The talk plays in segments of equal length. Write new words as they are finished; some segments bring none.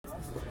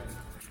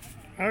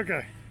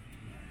Okay.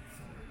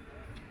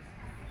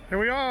 Here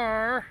we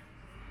are.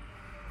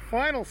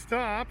 Final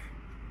stop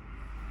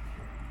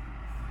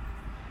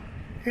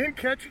in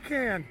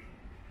Ketchikan,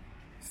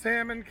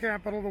 salmon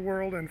capital of the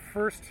world and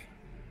first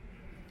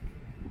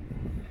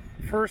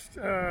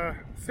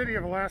city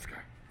of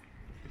Alaska.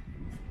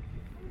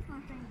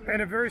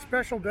 And a very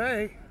special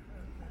day.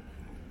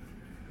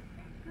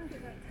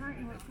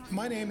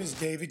 My name is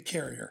David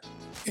Carrier.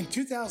 In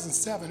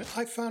 2007,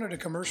 I founded a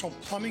commercial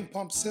plumbing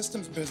pump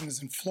systems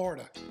business in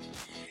Florida.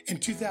 In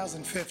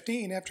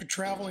 2015, after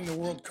traveling the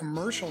world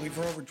commercially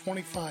for over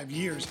 25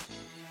 years,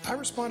 I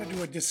responded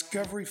to a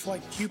Discovery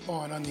Flight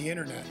coupon on the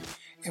internet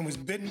and was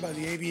bitten by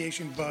the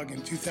aviation bug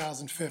in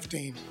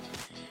 2015.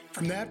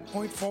 From that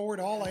point forward,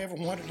 all I ever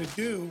wanted to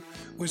do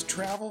was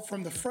travel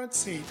from the front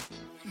seat,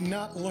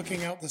 not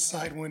looking out the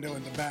side window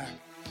in the back.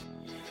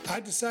 I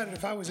decided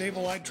if I was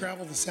able, I'd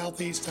travel the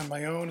Southeast on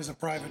my own as a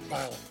private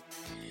pilot.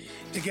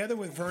 Together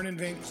with Vernon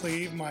Van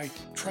Cleve, my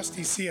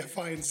trusty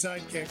CFI and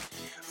sidekick,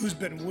 who's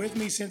been with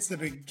me since the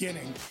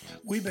beginning,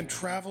 we've been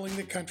traveling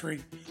the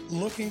country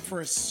looking for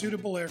a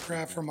suitable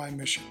aircraft for my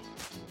mission.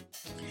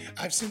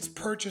 I've since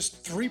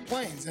purchased 3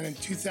 planes and in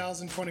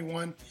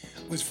 2021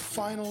 was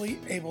finally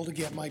able to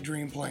get my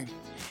dream plane,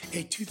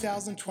 a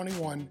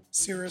 2021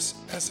 Cirrus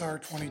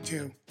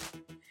SR-22.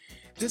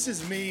 This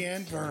is me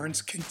and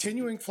Vern's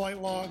continuing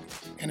flight log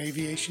and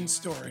aviation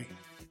story.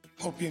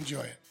 Hope you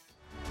enjoy it.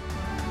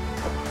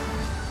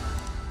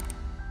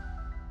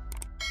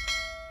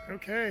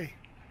 Okay,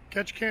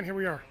 Ketchikan, here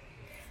we are.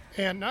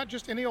 And not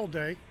just any old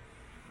day,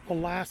 the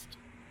last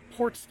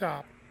port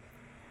stop.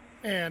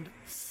 And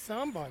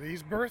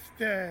somebody's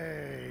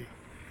birthday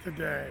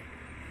today.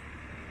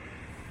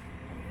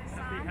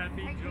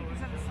 Happy Joe.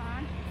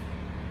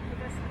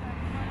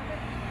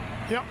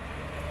 Yep.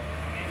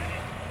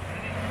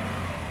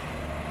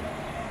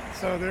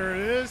 So there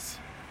it is.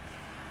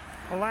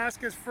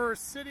 Alaska's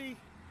first city.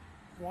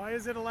 Why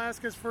is it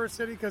Alaska's first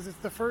city? Because it's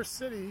the first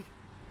city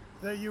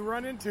that you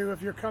run into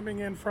if you're coming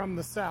in from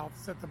the south.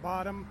 It's at the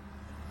bottom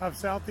of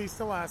Southeast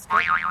Alaska.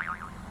 We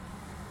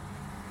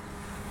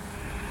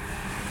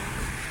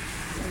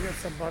got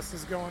some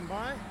buses going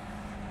by.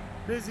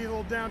 Busy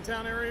little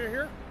downtown area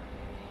here.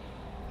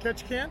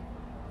 Ketchikan.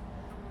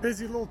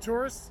 Busy little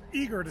tourists,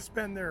 eager to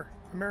spend their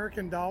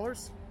American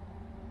dollars.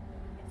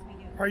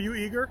 Are you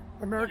eager,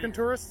 American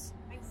tourists?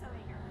 I'm so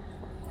eager.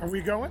 Are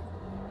we going?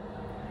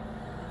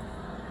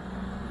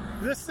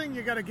 This thing,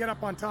 you got to get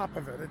up on top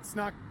of it. It's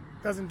not,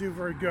 doesn't do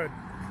very good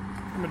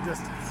from a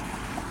distance.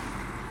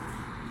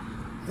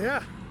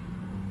 Yeah.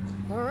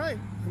 All right.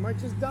 We might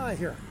just die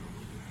here.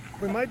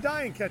 We might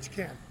die in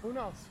Ketchikan. Who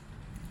knows?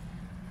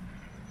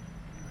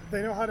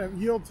 They know how to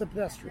yield to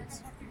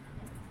pedestrians.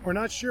 We're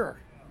not sure.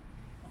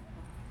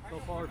 So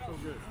far, so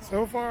good.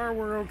 So far,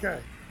 we're okay.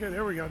 Okay,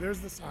 there we go.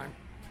 There's the sign.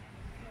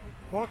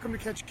 Welcome to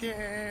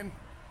Ketchikan,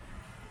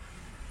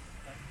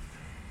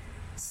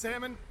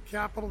 salmon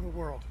capital of the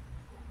world.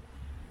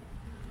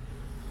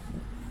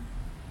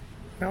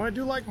 Now, I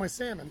do like my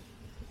salmon.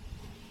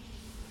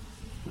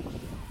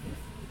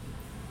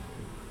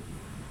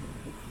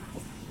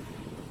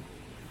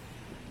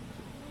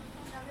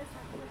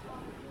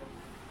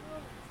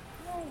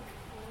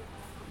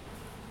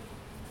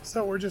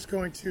 So we're just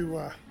going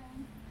to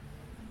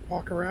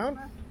walk around.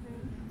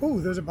 Ooh,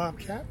 there's a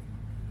bobcat.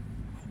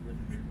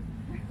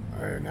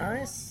 Very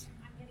nice.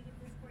 I'm going to get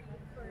this for you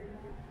for your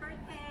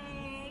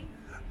birthday.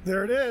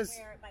 There it is.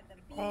 Wear it by the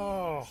beach.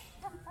 Oh.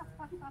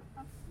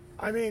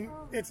 I mean,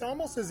 it's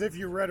almost as if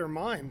you read her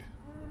mind.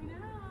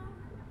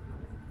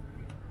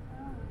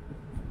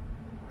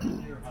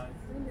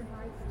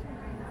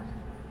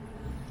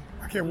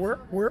 Okay,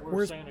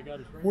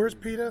 where's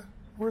PETA?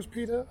 Where's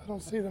PETA? I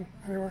don't see them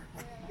anywhere.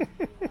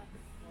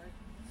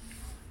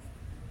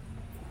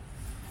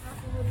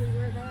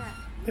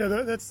 Yeah,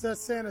 that's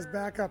Santa's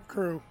backup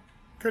crew.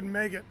 Couldn't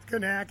make it.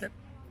 Couldn't hack it.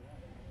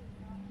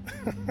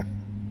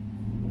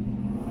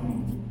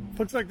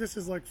 Looks like this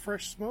is like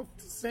fresh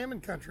smoked salmon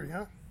country,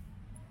 huh?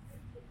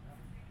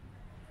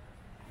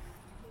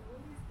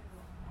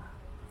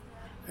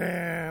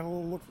 And a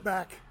little look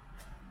back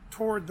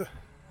toward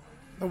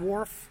the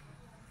wharf.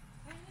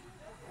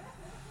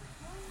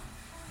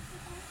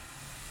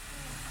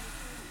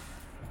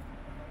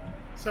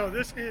 So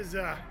this is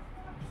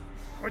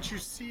what you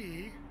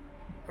see,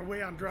 the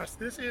way I'm dressed.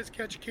 This is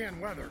Ketchikan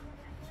weather.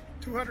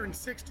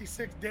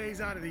 266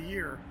 days out of the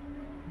year.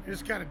 You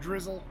just kind of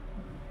drizzle.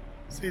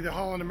 See the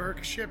Holland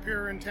America ship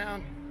here in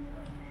town.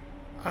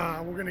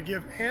 We're going to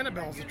give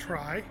Annabelle's a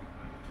try,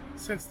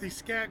 since the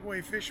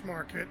Skagway fish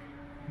market,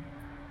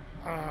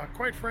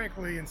 quite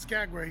frankly, in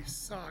Skagway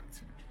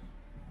sucked.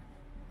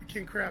 The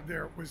king crab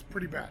there was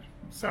pretty bad.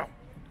 So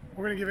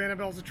we're going to give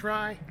Annabelle's a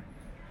try.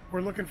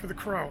 We're looking for the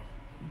crow.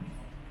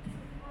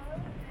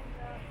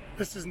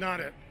 This is not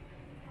it.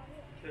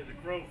 The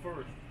crow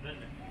first, then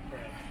the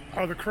crab.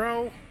 Oh, the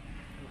crow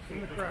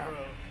and the crab.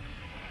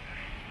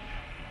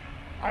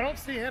 I don't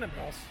see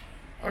Annabelle's.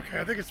 Okay,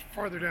 I think it's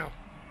farther down.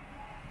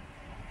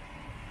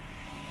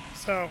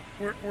 So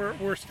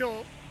we're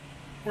still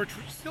We're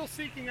still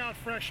seeking out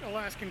fresh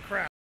Alaskan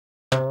crab.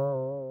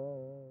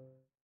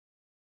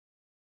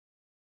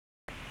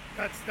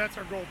 That's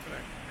our goal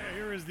today.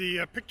 Here is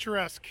the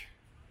picturesque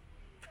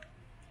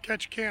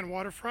Ketchikan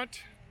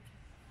waterfront.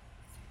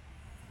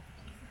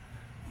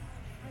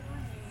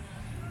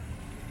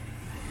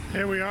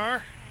 Here we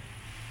are.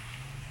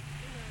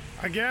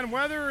 Again,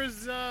 weather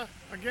is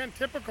again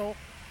typical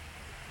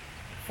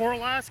for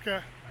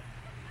Alaska.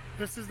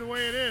 This is the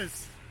way it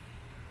is.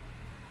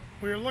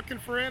 We are looking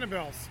for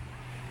Annabelles.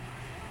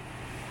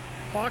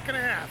 Block and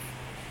a half.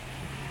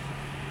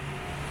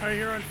 Right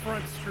here on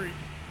Front Street.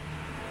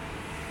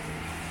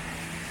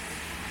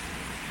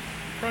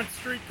 Front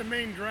Street, the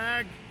main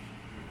drag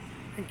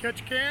in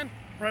Ketchikan,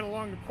 right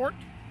along the port.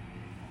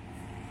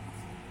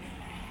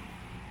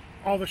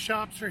 All the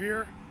shops are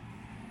here.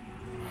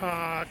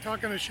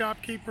 Talking to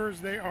shopkeepers,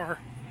 they are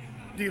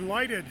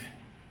delighted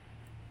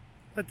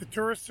that the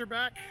tourists are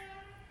back.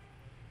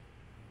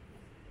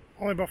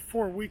 Only about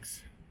 4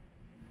 weeks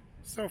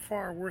so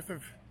far worth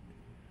of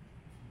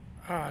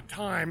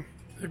time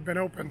they've been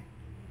open,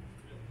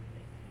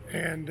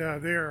 and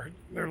they're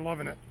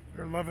loving it.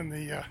 They're loving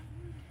the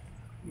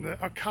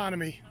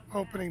economy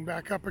opening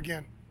back up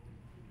again.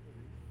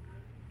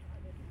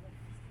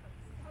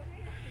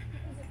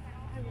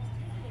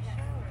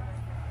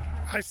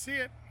 I see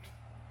it.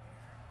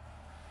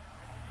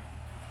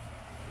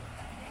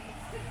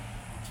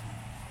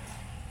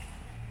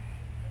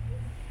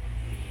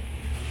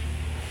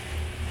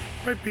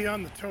 Right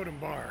beyond the totem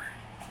bar.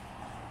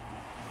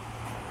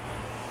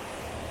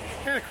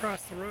 And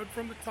across the road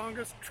from the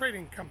Tongass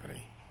Trading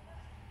Company.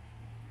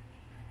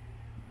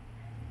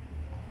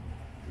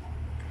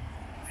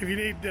 If you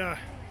need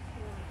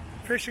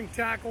fishing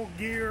tackle,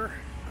 gear,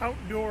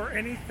 outdoor,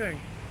 anything,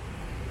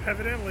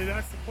 evidently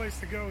that's the place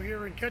to go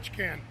here in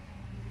Ketchikan.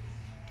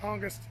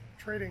 Tongass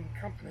Trading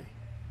Company.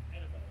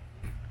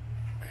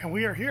 And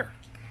we are here.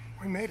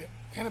 We made it.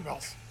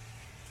 Annabelles.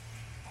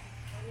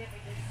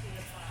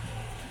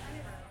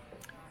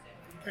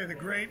 Okay, the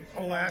great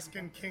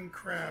Alaskan king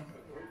crab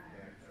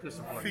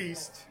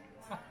feast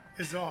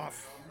is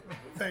off,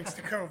 thanks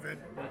to COVID,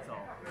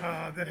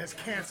 that has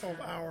canceled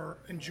our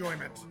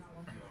enjoyment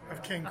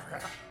of king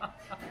crab.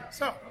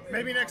 So,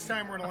 maybe next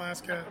time we're in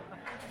Alaska,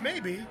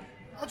 maybe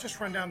I'll just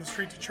run down the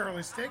street to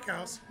Charlie's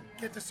Steakhouse,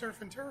 get the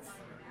surf and turf.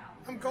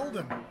 I'm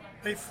golden.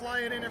 They fly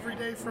it in every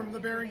day from the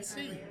Bering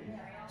Sea,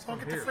 so I'll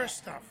get the fresh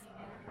stuff.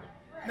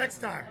 Next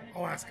time,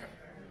 Alaska.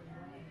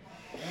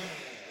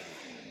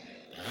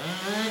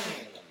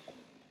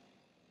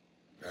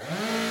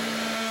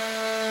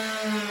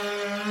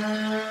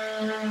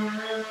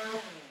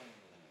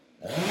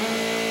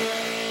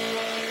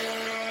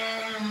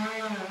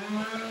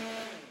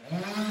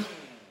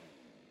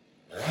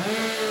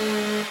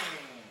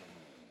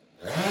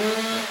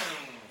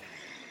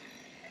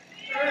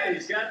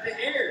 He's got the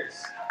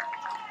ears.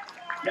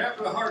 Now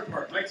for the hard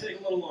part. Might take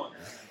a little longer.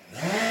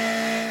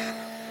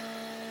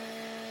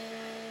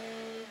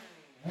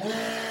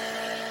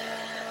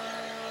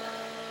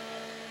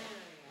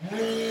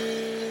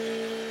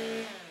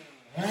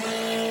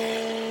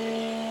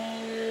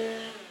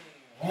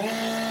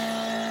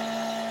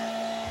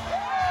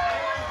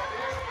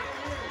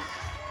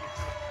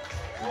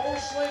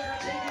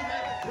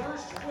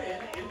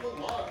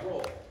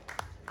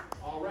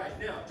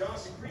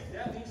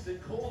 That means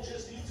that Cole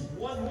just needs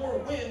one more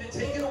win to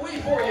take it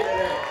away for you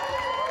today.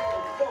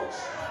 So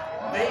folks,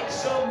 make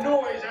some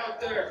noise out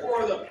there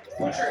for them.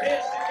 Put your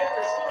hands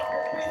together. Stop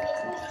your feet.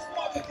 Let's move this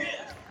log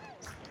again.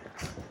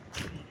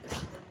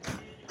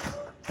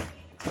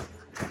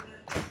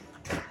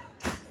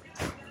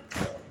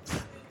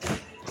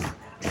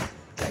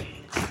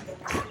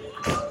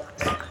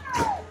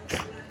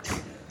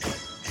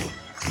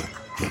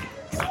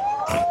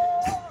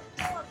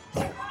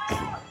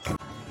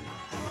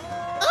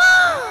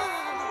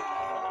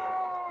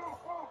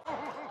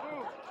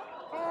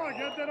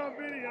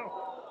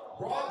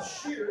 Rob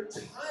Shear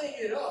tying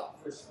it up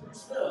for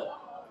Spruce Mill.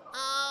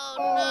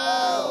 Oh,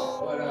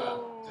 no!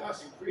 But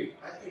Dawson Creek,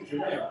 I think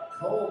your man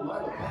Cole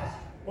might have lost.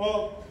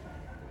 Well,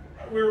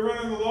 we were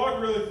running the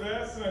log really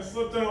fast and I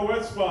slipped on a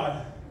wet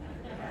spot.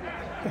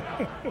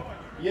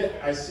 Yeah,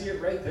 I see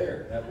it right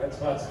there. That wet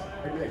spot's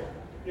pretty big.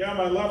 Yeah,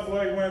 my left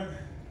leg went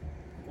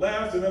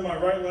left and then my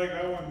right leg,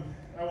 that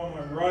one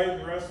went right,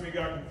 and the rest of me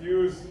got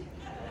confused.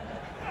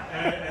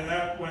 And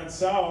that went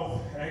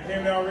south, and it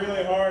came down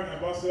really hard and I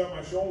busted up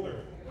my shoulder.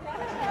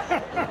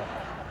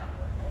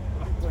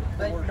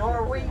 But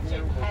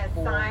Norwegian has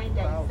signed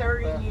a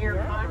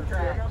 30-year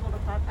contract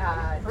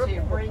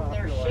to bring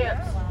their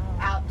ships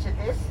out to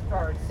this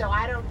berth. So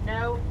I don't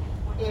know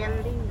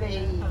if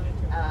the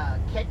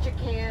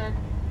Ketchikan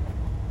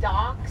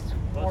docks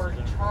were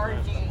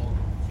charging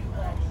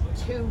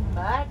too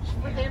much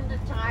for them to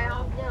tie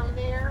off down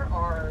there,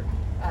 or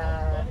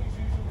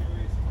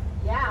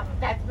yeah,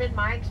 that's been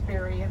my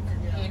experience.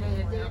 And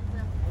it,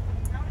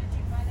 How did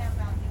you find out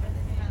about doing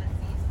this kind of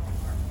seasonal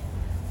work?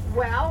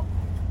 well,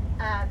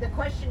 the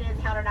question is,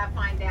 how did I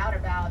find out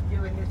about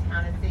doing this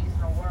kind of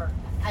seasonal work?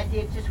 I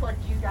did just what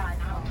you guys.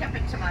 I kept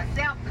it to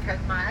myself because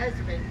my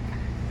husband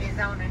is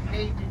on a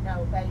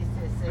need-to-know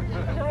basis, and he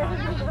didn't want me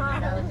to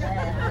know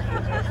that.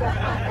 So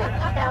I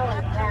didn't tell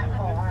him that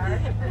part.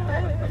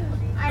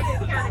 I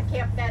just kind of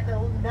kept that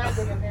little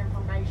nugget of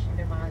information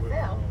to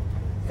myself.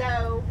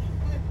 So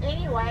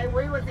anyway,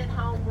 we was at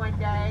home one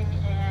day,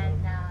 and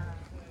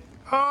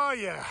Oh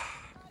yeah.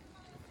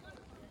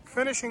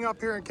 Finishing up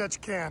here in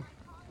Ketchikan.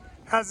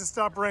 Hasn't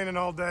stopped raining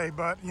all day,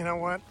 but you know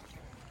what?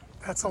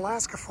 That's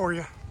Alaska for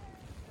you.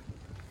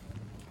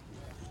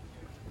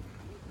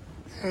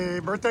 Hey,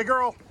 birthday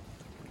girl.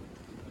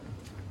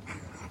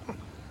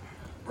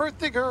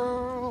 Birthday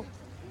girl.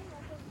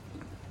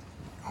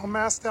 All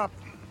masked up.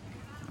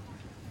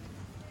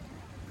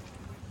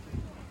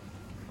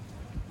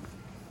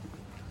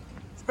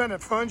 It's been a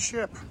fun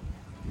ship.